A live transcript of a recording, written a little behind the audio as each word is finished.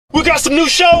We got some new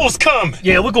shows coming.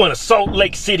 Yeah, we're going to Salt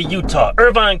Lake City, Utah,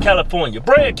 Irvine, California,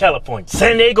 Brea, California,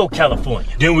 San Diego, California.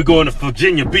 Then we're going to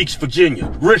Virginia Beach, Virginia,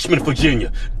 Richmond,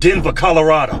 Virginia, Denver,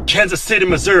 Colorado, Kansas City,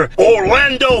 Missouri,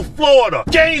 Orlando, Florida,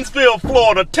 Gainesville,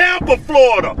 Florida, Tampa,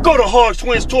 Florida. Go to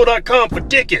HodgetwinsTour.com for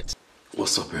tickets.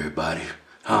 What's up, everybody?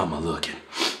 How am I looking?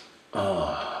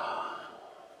 Yeah.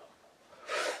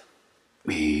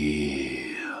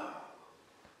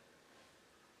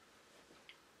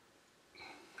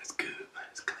 That's good, man.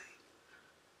 It's clean.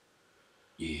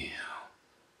 Yeah.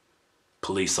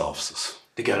 Police officers.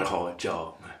 They got a hard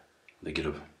job, man.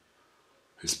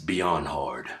 It's beyond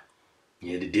hard.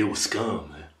 Yeah, they deal with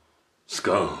scum, man.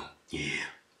 Scum? Yeah.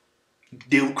 They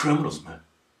deal with criminals, man.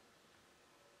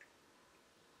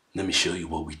 Let me show you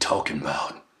what we talking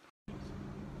about.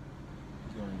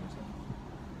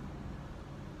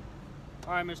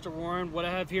 All right, Mr. Warren, what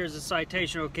I have here is a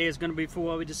citation, okay? It's going to be for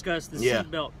what we discussed, the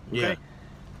seatbelt, okay? Yeah,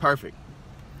 perfect.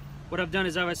 What I've done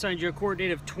is I've assigned you a court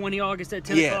date of 20 August at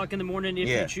 10 o'clock in the morning if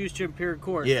you choose to appear in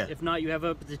court. If not, you have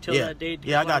up until that date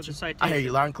to I got you. Citation. I hear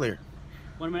you loud and clear.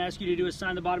 What I'm going to ask you to do is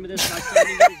sign the bottom of this by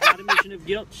stating that it's not admission of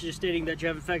guilt, it's just stating that you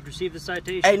have in fact received the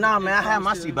citation. Hey, nah, man, I have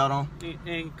my seatbelt on.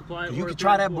 And comply. You can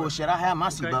try that bullshit. I have my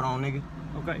seatbelt on, nigga.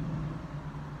 Okay.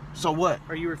 So what?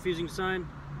 Are you refusing to sign?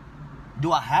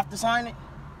 Do I have to sign it?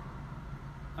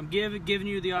 I'm giving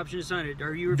you the option to sign it.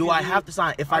 Are you refusing? Do I have to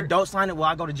sign it? If I don't sign it, will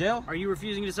I go to jail? Are you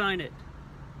refusing to sign it?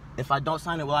 If I don't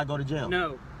sign it, will I go to jail?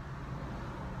 No.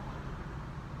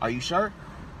 Are you sure?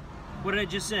 What did I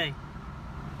just say?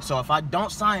 So if I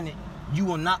don't sign it, you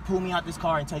will not pull me out this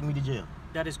car and take me to jail?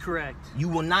 That is correct. You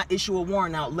will not issue a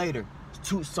warrant out later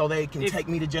so they can take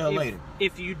me to jail later?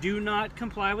 If you do not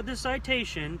comply with the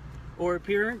citation or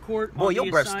appear in court Boy, on your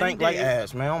the breath assigned stink date, like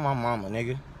ass, man. On my mama,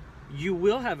 nigga. You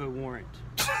will have a warrant.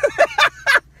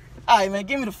 All right, man,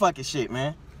 give me the fucking shit,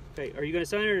 man. Okay, are you gonna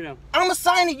sign it or no? I'ma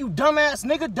sign it, you dumbass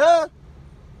nigga, duh.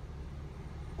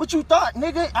 What you thought,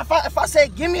 nigga? If I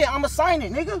said give me it, I'ma sign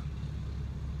it, nigga.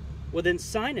 Well, then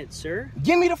sign it, sir.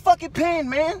 Give me the fucking pen,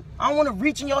 man. I don't want to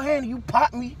reach in your hand and you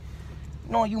pop me.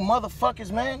 You know, you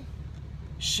motherfuckers, man.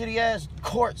 Shitty ass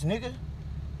courts, nigga.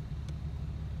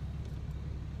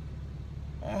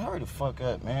 Man, hurry the fuck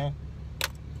up, man.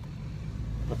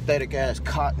 Pathetic ass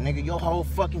cop, nigga. Your whole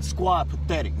fucking squad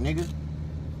pathetic, nigga.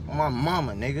 On my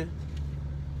mama, nigga.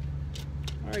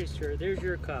 All right, sir. There's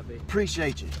your copy.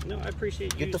 Appreciate you. No, I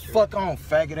appreciate you. Get the sir. fuck on,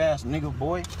 faggot ass nigga,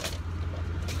 boy.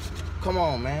 Come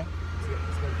on, man.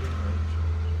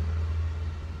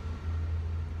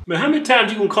 Man, how many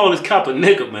times you gonna call this cop a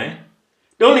nigga, man?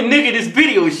 The only nigga in this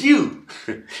video is you.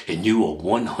 And you are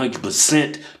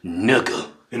 100% nigga.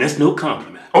 And that's no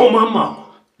compliment. Oh, my mama.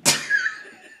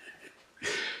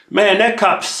 Man, that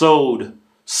cop showed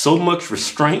so much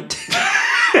restraint.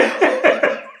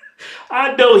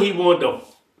 I know he wanted to.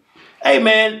 Hey,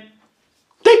 man,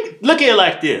 look at it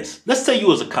like this. Let's say you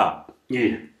was a cop.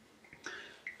 Yeah.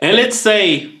 And let's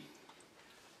say,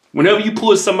 whenever you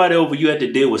pull somebody over, you had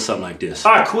to deal with something like this.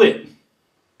 I quit.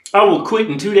 I will quit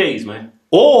in 2 days, man.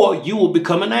 Or you will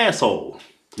become an asshole.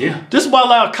 Yeah. This is why a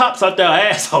lot of cops out there are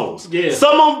assholes. Yeah.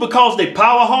 Some of them because they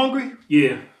power hungry.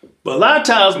 Yeah. But a lot of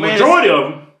times, man. Majority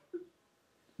of them.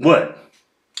 What?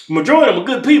 Majority of them are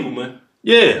good people, man.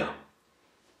 Yeah.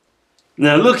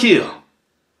 Now look here.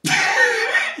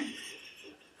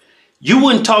 You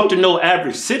wouldn't talk to no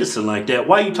average citizen like that.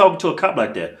 Why are you talking to a cop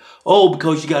like that? Oh,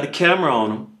 because you got a camera on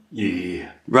them.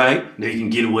 Yeah. Right? Now you can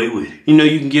get away with it. You know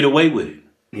you can get away with it.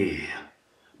 Yeah.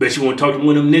 Bet you want to talk to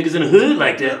one of them niggas in the hood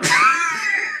like that.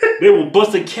 They will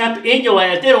bust a cap in your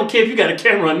ass. They don't care if you got a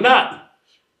camera or not.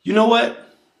 You know what?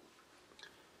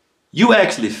 You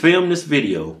actually filmed this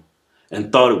video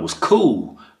and thought it was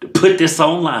cool to put this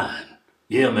online.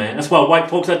 Yeah, man. That's why white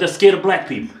folks out there scared of black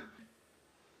people.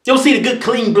 You don't see the good,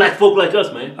 clean black folk like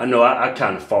us, man. I know, I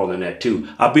kind of fall in that too.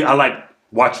 I like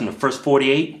watching the first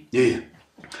 48. Yeah.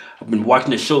 I've been watching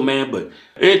this show, man, but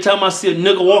every time I see a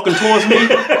nigga walking towards me.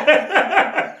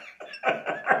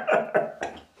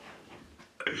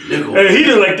 Hey, he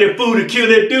looked like that fool to kill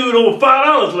that dude over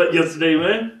 $5 like yesterday,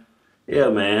 man. Yeah,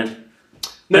 man.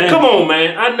 Now, come on,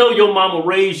 man. I know your mama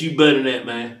raised you better than that,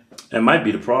 man. That might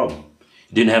be the problem.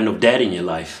 You didn't have no daddy in your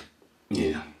life.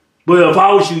 Yeah. Well, if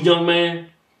I was you, young man,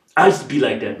 I used to be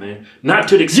like that, man. Not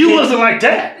to the extent. You wasn't like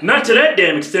that. Not to that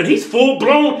damn extent. He's full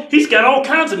blown. He's got all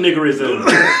kinds of niggerism.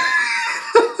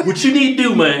 What you need to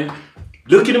do, man,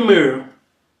 look in the mirror,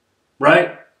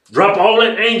 right? Drop all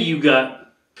that anger you got.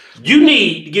 You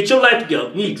need to get your life together.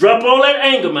 You need to drop all that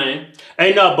anger, man.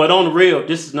 Hey, no, but on the real,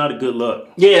 this is not a good look.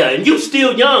 Yeah, and you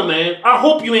still young, man. I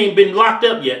hope you ain't been locked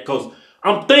up yet, because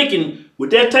I'm thinking With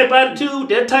that type of attitude,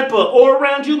 that type of aura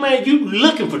around you, man, you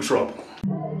looking for trouble.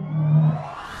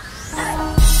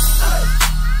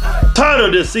 Title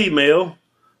of this email,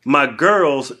 my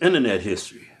girl's internet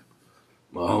history.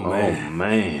 Oh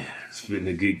man. It's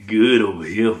finna get good over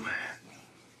here,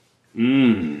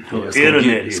 man.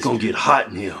 It's gonna get hot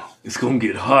in here. It's gonna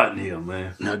get hot in here,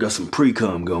 man. Now I got some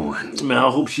pre-cum going. Man,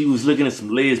 I hope she was looking at some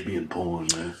lesbian porn,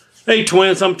 man. Hey,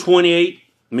 twins, I'm 28.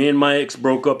 Me and my ex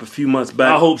broke up a few months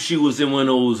back. I hope she was in one of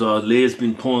those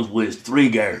lesbian porns where it's 3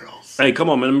 girls. Hey, come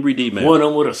on, man, let me read these, man. One of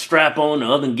them with a strap on, the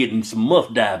other getting some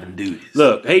muff diving duties.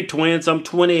 Look, hey, twins, I'm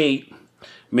 28.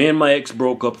 Me and my ex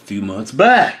broke up a few months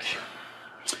back.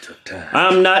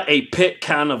 I'm not a pet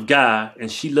kind of guy, and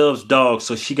she loves dogs,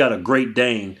 so she got a Great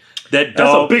Dane. That's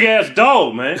a big-ass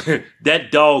dog, man.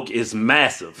 That dog is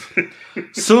massive.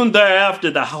 Soon thereafter,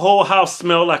 the whole house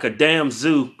smelled like a damn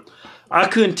zoo. I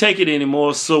couldn't take it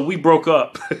anymore, so we broke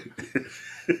up.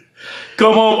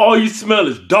 Come home, all you smell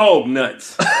is dog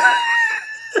nuts.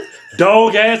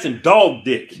 Dog ass and dog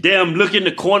dick. Damn, look in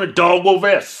the corner, dog over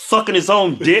there sucking his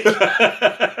own dick.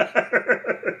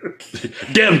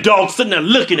 Damn dog sitting there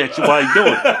looking at you while you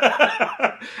doing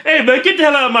it. Hey man, get the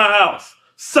hell out of my house.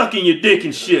 Sucking your dick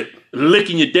and shit.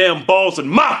 Licking your damn balls in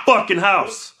my fucking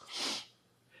house.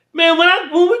 Man,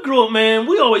 when we grew up, man,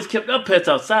 we always kept our pets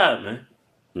outside, man.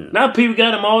 Yeah. Now people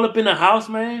got them all up in the house,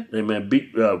 man. Hey man,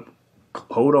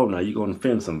 hold on now, you gonna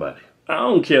offend somebody. I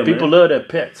don't care, people love their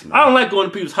pets, man. I don't like going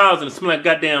to people's houses and it smell like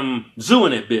goddamn zoo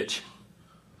in that bitch.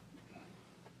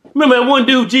 Remember that one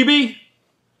dude, GB?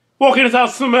 Walk in his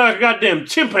house, smell like a goddamn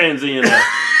chimpanzee in there.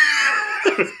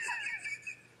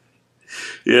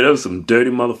 Yeah, that was some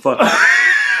dirty motherfucker.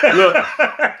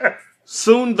 Look,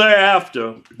 soon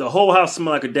thereafter, the whole house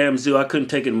smelled like a damn zoo. I couldn't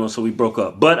take it anymore, so we broke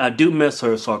up. But I do miss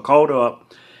her, so I called her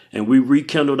up and we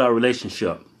rekindled our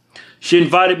relationship. She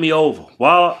invited me over.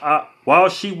 While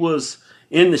she was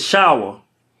in the shower,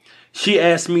 she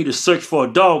asked me to search for a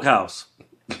doghouse.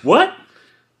 What?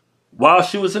 While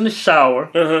she was in the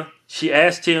shower, she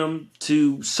asked him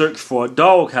to search for a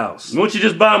doghouse. Why don't you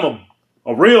just buy him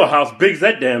a real house, big as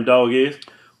that damn dog is?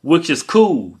 Which is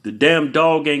cool. The damn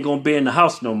dog ain't gonna be in the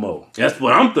house no more. That's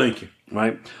what I'm thinking.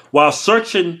 Right? While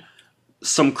searching,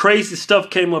 some crazy stuff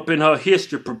came up in her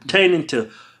history pertaining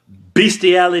to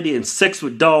bestiality and sex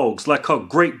with dogs, like her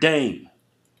Great Dane.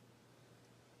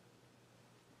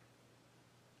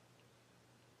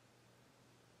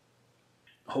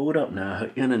 Hold up now,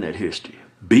 her internet history.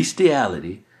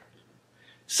 Bestiality.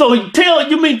 So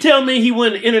you mean tell me he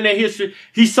went to internet history,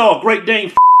 he saw a Great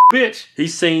Dane bitch? He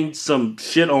seen some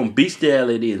shit on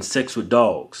bestiality and sex with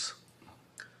dogs.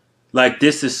 Like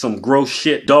this is some gross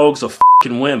shit. Dogs are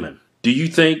f***ing women. Do you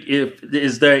think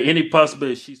is there any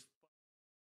possibility she's